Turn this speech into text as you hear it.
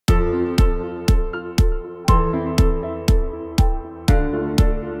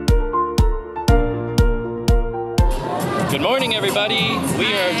Good morning, everybody.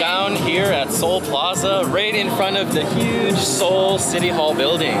 We are down here at Seoul Plaza, right in front of the huge Seoul City Hall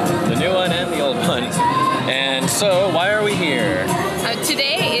building, the new one and the old one. And so, why are we here?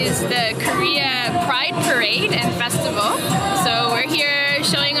 Today is the Korea Pride Parade and Festival. So we're here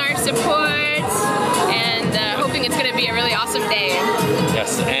showing our support and hoping it's going to be a really awesome day.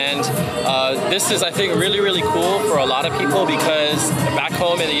 Yes, and this is, I think, really cool for a lot of people because back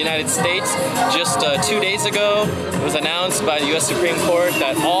home in the United States, just 2 days ago, it was announced by the U.S. Supreme Court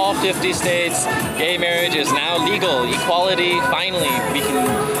that all 50 states, gay marriage is now legal. Equality, finally, we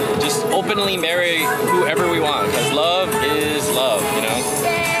can just openly marry whoever we want because love is love, you know?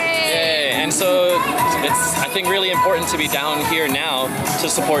 Yay! And so it's, I think, really important to be down here now to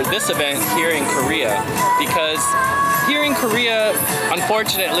support this event here in Korea because here in Korea,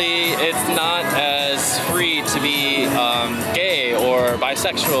 unfortunately, it's not as free to be gay or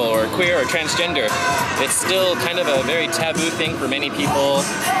bisexual or queer or transgender. It's still kind of a very taboo thing for many people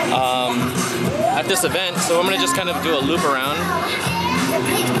at this event. So I'm going to just kind of do a loop around.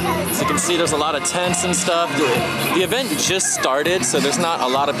 As you can see, there's a lot of tents and stuff. The event just started, so there's not a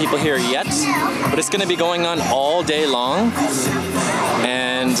lot of people here yet, but it's going to be going on all day long.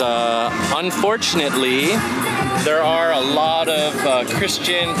 And unfortunately, there are a lot of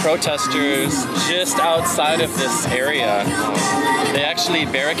Christian protesters just outside of this area. They actually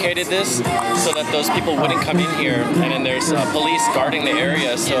barricaded this so that those people wouldn't come in here, and then there's police guarding the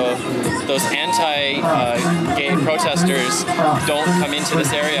area so those anti-gay protesters don't come into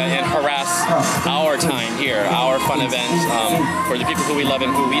this area and harass our time here, our fun event for the people who we love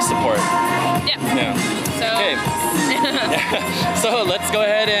and who we support. Yeah. So. Okay. So let's go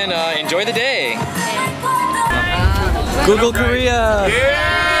ahead and enjoy the day. Google Korea!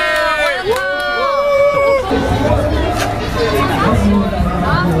 Yeah!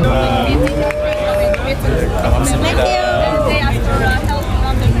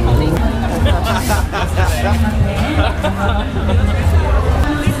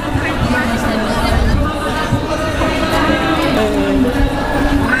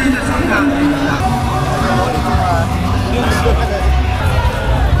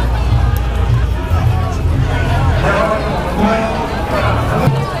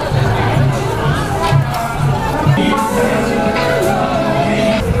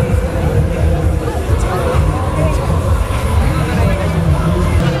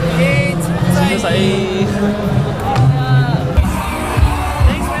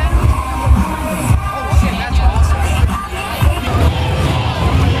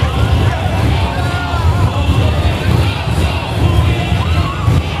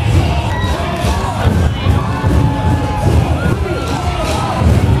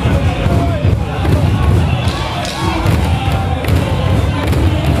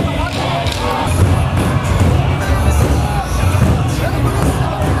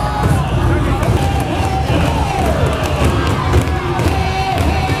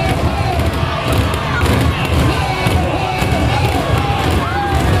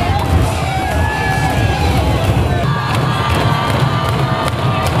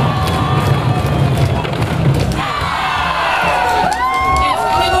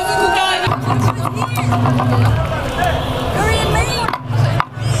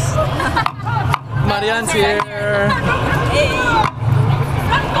 Marianne's here!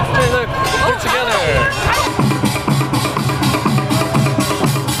 Hey, look, we're together!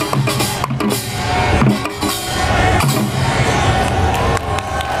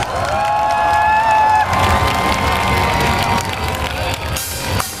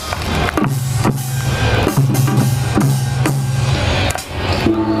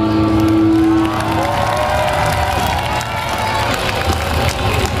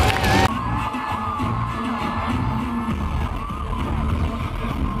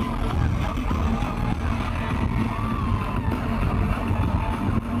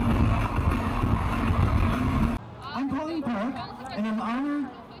 And I'm honored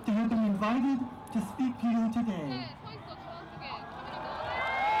to have been invited to speak to you today.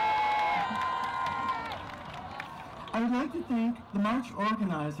 I would like to thank the march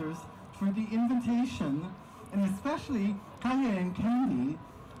organizers for the invitation, and especially Kaya and Candy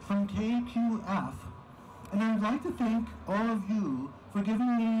from KQF. And I would like to thank all of you for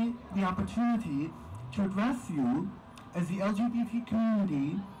giving me the opportunity to address you as the LGBT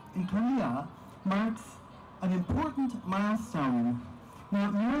community in Korea marks an important milestone,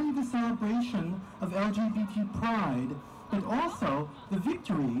 not merely the celebration of LGBT pride, but also the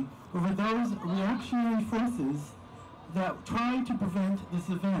victory over those reactionary forces that tried to prevent this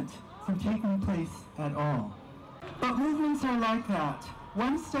event from taking place at all. But movements are like that.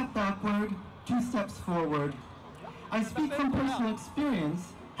 One step backward, two steps forward. I speak from personal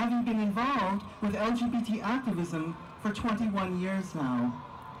experience, having been involved with LGBT activism for 21 years now.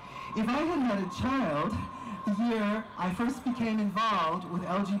 If I had had a child the year I first became involved with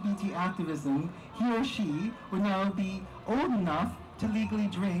LGBT activism, he or she would now be old enough to legally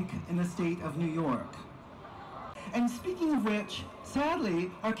drink in the state of New York. And speaking of which, sadly,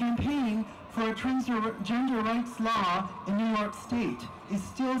 our campaign for a transgender rights law in New York State is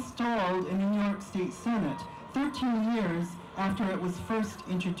still stalled in the New York State Senate 13 years after it was first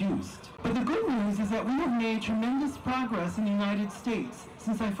introduced. But the good news is that we have made tremendous progress in the United States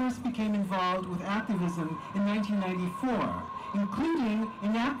since I first became involved with activism in 1994, including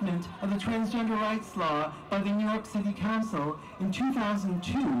enactment of the transgender rights law by the New York City Council in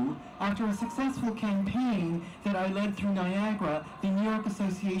 2002 after a successful campaign that I led through Niagara, the New York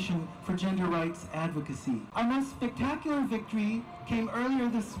Association for Gender Rights Advocacy. Our most spectacular victory came earlier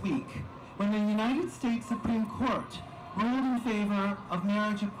this week when the United States Supreme Court ruled in favor of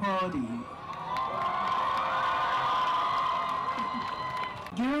marriage equality,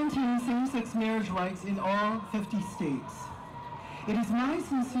 guaranteeing same-sex marriage rights in all 50 states. It is my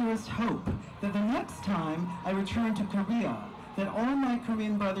sincerest hope that the next time I return to Korea, that all my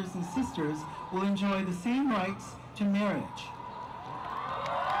Korean brothers and sisters will enjoy the same rights to marriage.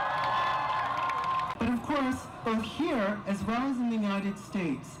 But of course, both here as well as in the United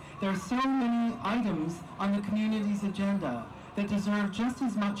States, there are so many items on the community's agenda that deserve just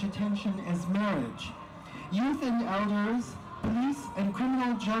as much attention as marriage. Youth and elders, police and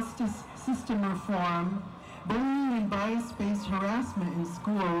criminal justice system reform, bullying and bias-based harassment in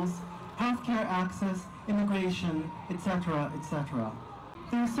schools, healthcare access, immigration, etc., etc.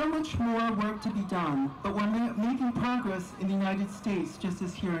 There's so much more work to be done, but we're making progress in the United States just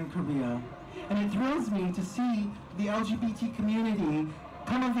as here in Korea. And it thrills me to see the LGBT community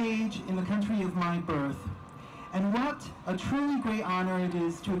come of age in the country of my birth. And what a truly great honor it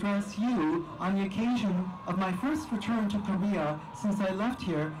is to address you on the occasion of my first return to Korea since I left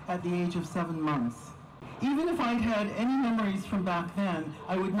here at the age of 7 months. Even if I'd had any memories from back then,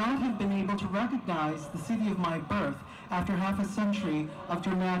 I would not have been able to recognize the city of my birth after half a century of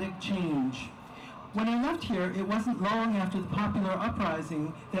dramatic change. When I left here, it wasn't long after the popular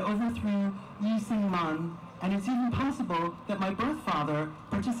uprising that overthrew Yi Seung-man, and it's even possible that my birth father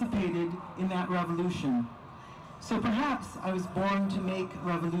participated in that revolution. So perhaps I was born to make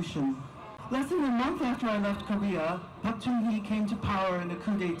revolution. Less than a month after I left Korea, Park Chung-hee came to power in a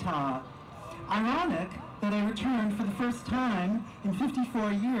coup d'etat. Ironic that I returned for the first time in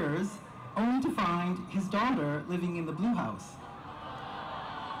 54 years, only to find his daughter living in the Blue House.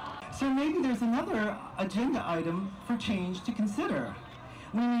 So maybe there's another agenda item for change to consider.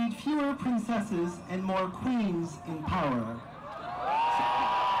 We need fewer princesses and more queens in power.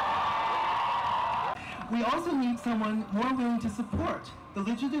 We also need someone more willing to support the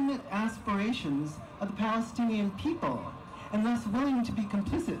legitimate aspirations of the Palestinian people, and less willing to be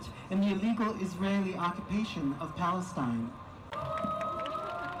complicit in the illegal Israeli occupation of Palestine.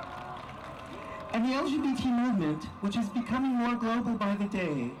 And the LGBT movement, which is becoming more global by the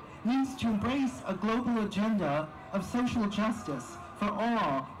day, needs to embrace a global agenda of social justice for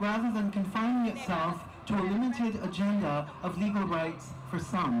all, rather than confining itself to a limited agenda of legal rights for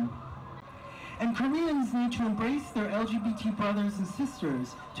some. And Koreans need to embrace their LGBT brothers and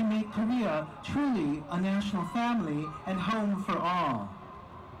sisters to make Korea truly a national family and home for all.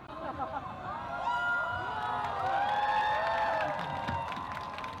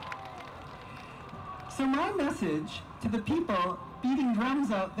 So my message to the people beating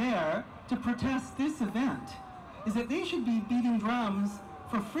drums out there to protest this event is that they should be beating drums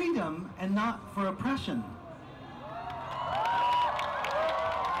for freedom and not for oppression.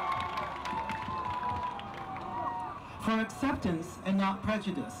 For acceptance and not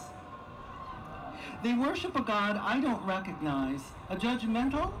prejudice. They worship a God I don't recognize, a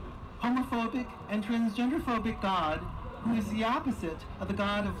judgmental, homophobic, and transgenderphobic God who is the opposite of the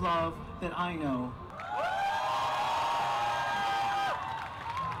God of love that I know.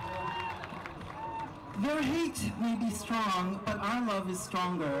 Their hate may be strong, but our love is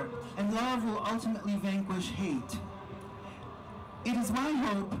stronger, and love will ultimately vanquish hate. It is my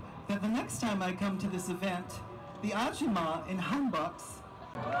hope that the next time I come to this event, the Ajumma in hanboks,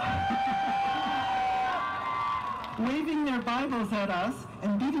 waving their Bibles at us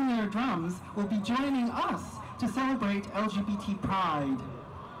and beating their drums, will be joining us to celebrate LGBT pride.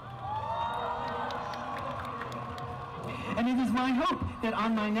 And it is my hope that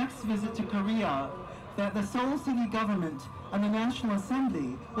on my next visit to Korea, that the Seoul City government and the National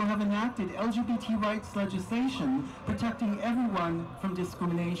Assembly will have enacted LGBT rights legislation protecting everyone from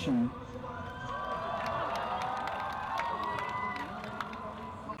discrimination.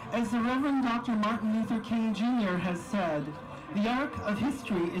 As the Reverend Dr. Martin Luther King Jr. has said, the arc of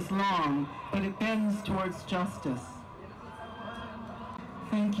history is long, but it bends towards justice.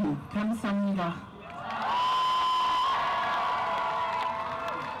 Thank you. 감사합니다.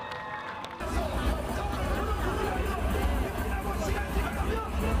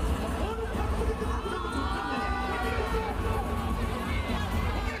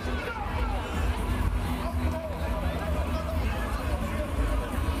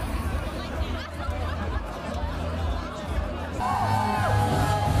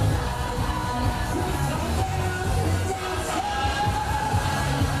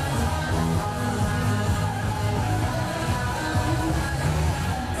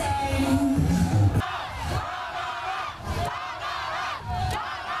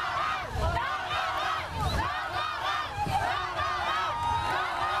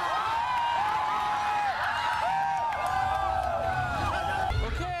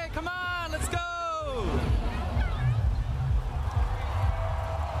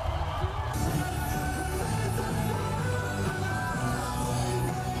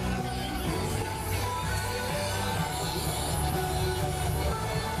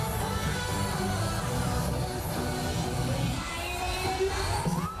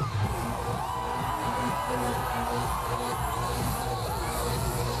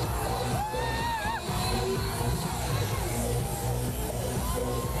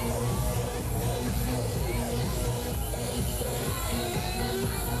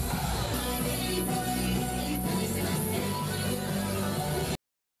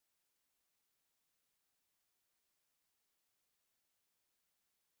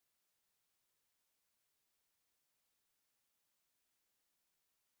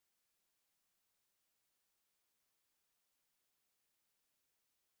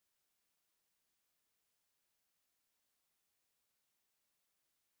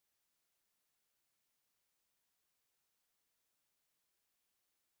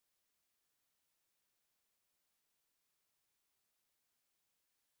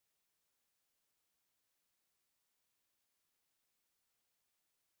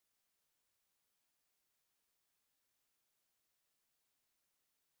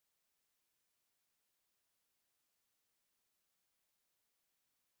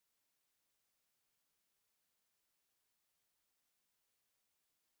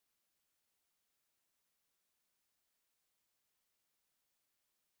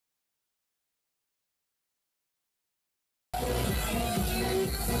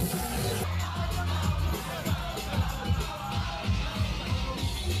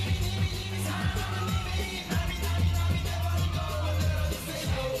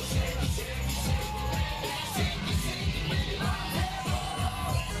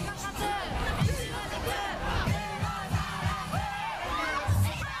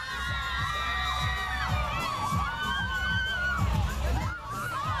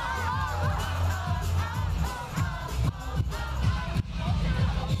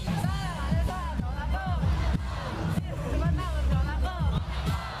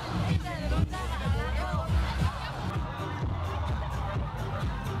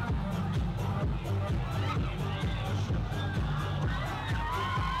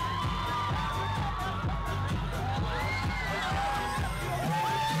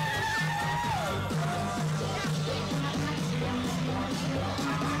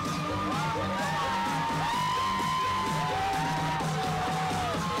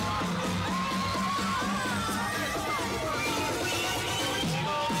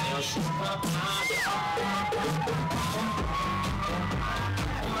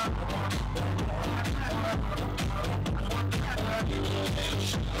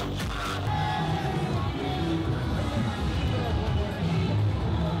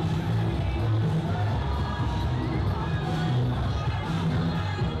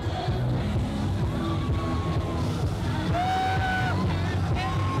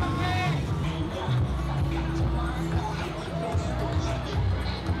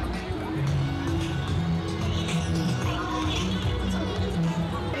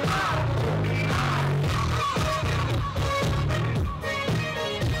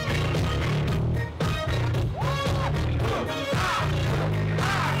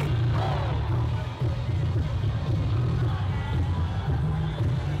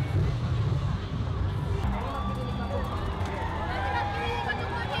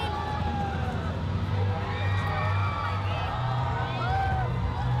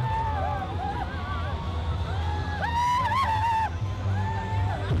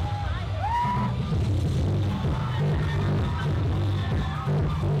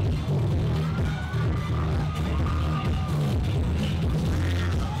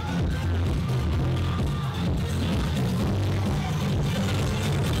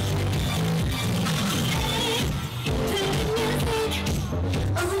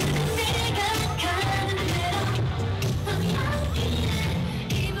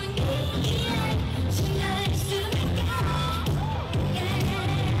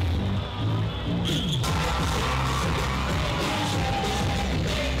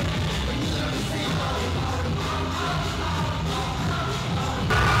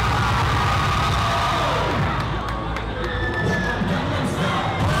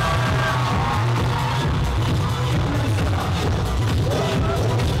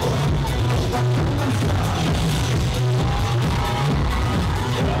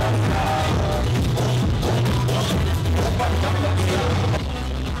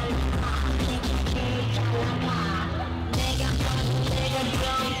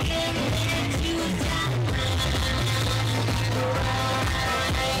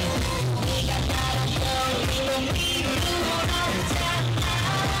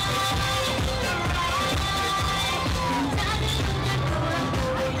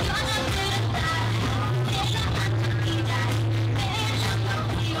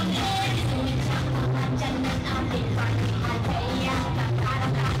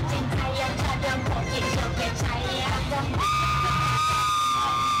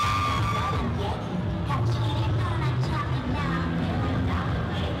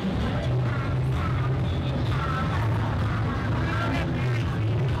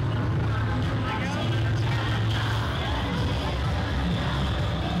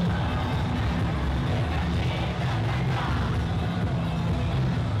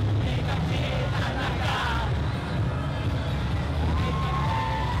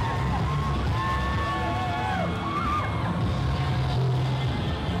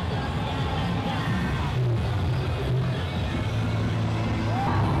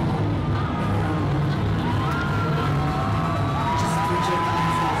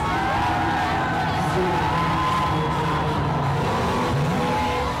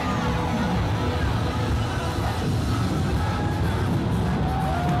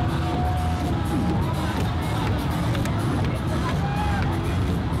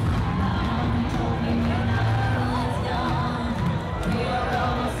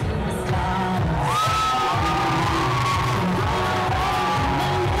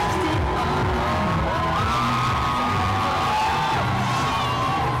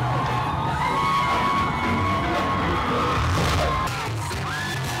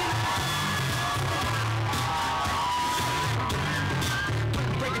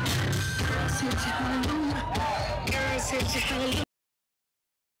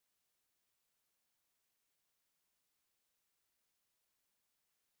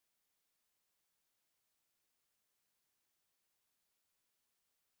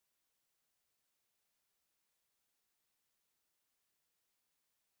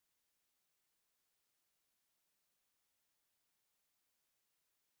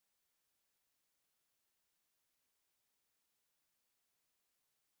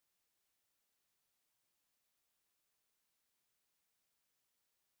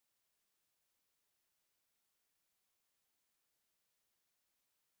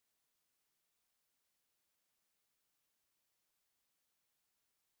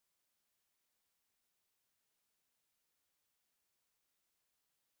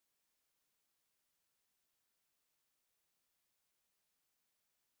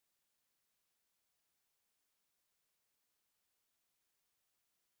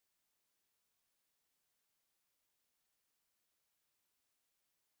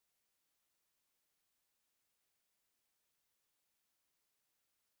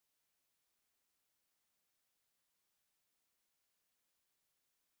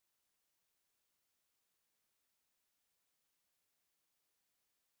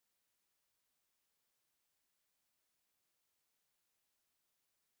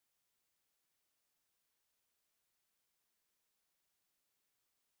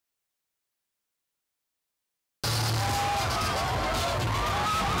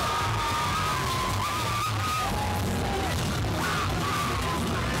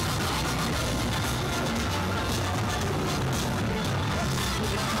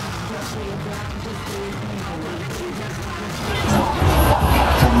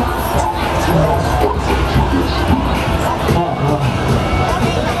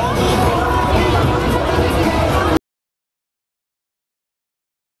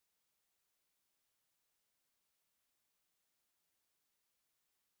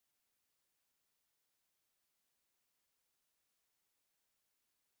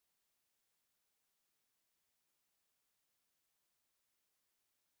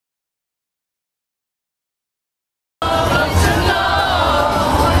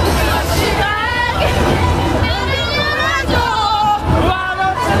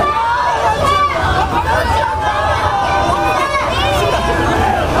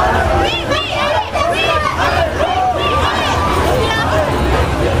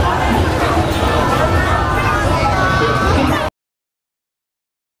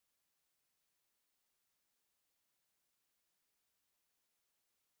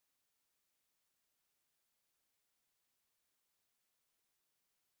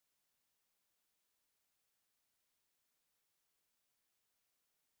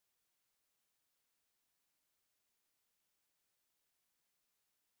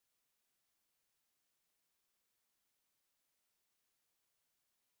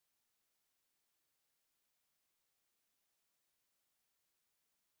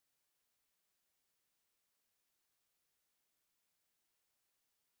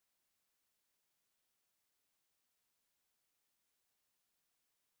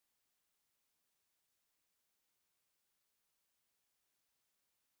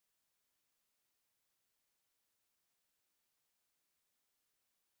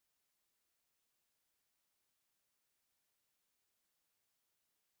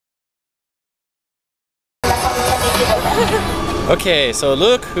 Okay, so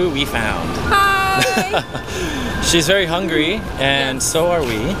look who we found. Hi! She's very hungry, and so are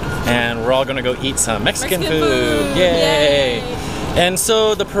we. And we're all gonna go eat some Mexican food. Yay! And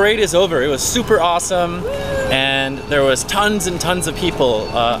so the parade is over. It was super awesome, and there was tons and tons of people.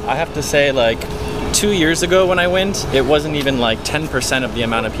 I have to say, like 2 years ago when I went, it wasn't even like 10% of the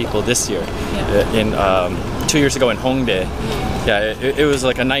amount of people this year. In 2 years ago in Hongdae. Yeah, it was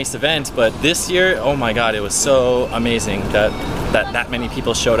like a nice event, but this year, oh my god, it was so amazing that many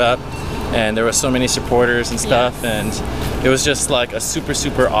people showed up, and there were so many supporters and stuff, and it was just like a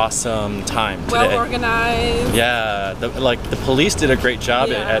super awesome time today. Well organized. Yeah, the police did a great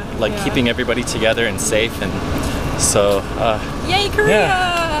job at keeping everybody together and safe, and so yay, Korea!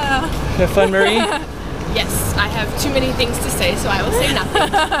 Yeah. Have fun, Marie? Yes, I have too many things to say, so I will say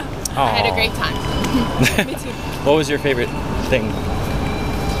nothing. I had a great time. Me too. What was your favorite thing?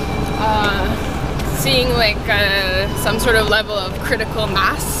 Seeing like some sort of level of critical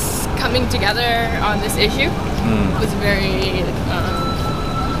mass coming together on this issue was very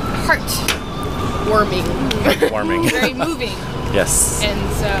heart-warming. Warming. Very moving. Yes. And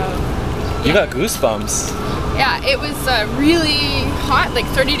so... You got goosebumps. Yeah, it was really hot, like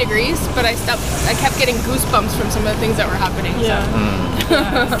 30 degrees, but I kept getting goosebumps from some of the things that were happening. Yeah.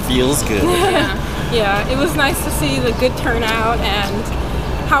 So. Feels good. Yeah, it was nice to see the good turnout and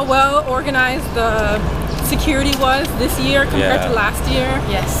how well organized the security was this year compared to last year.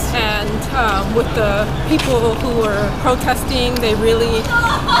 Yes. And with the people who were protesting, they really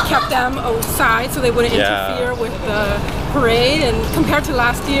kept them aside so they wouldn't interfere with the parade. And compared to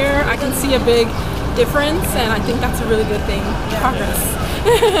last year, I can see a big difference, and I think that's a really good thing. Progress.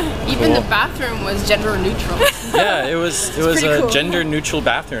 Even the bathroom was gender neutral. Yeah, it was a cool. gender neutral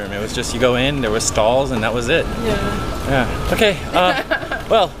bathroom. It was just, you go in, there was stalls, and that was it. Yeah. Okay.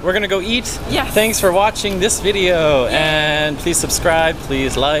 Well, we're gonna go eat. Yes. Thanks for watching this video, and please subscribe,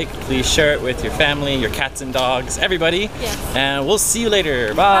 please like, please share it with your family, your cats and dogs, everybody. Yes. And we'll see you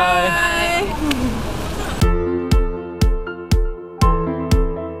later. Bye. Bye.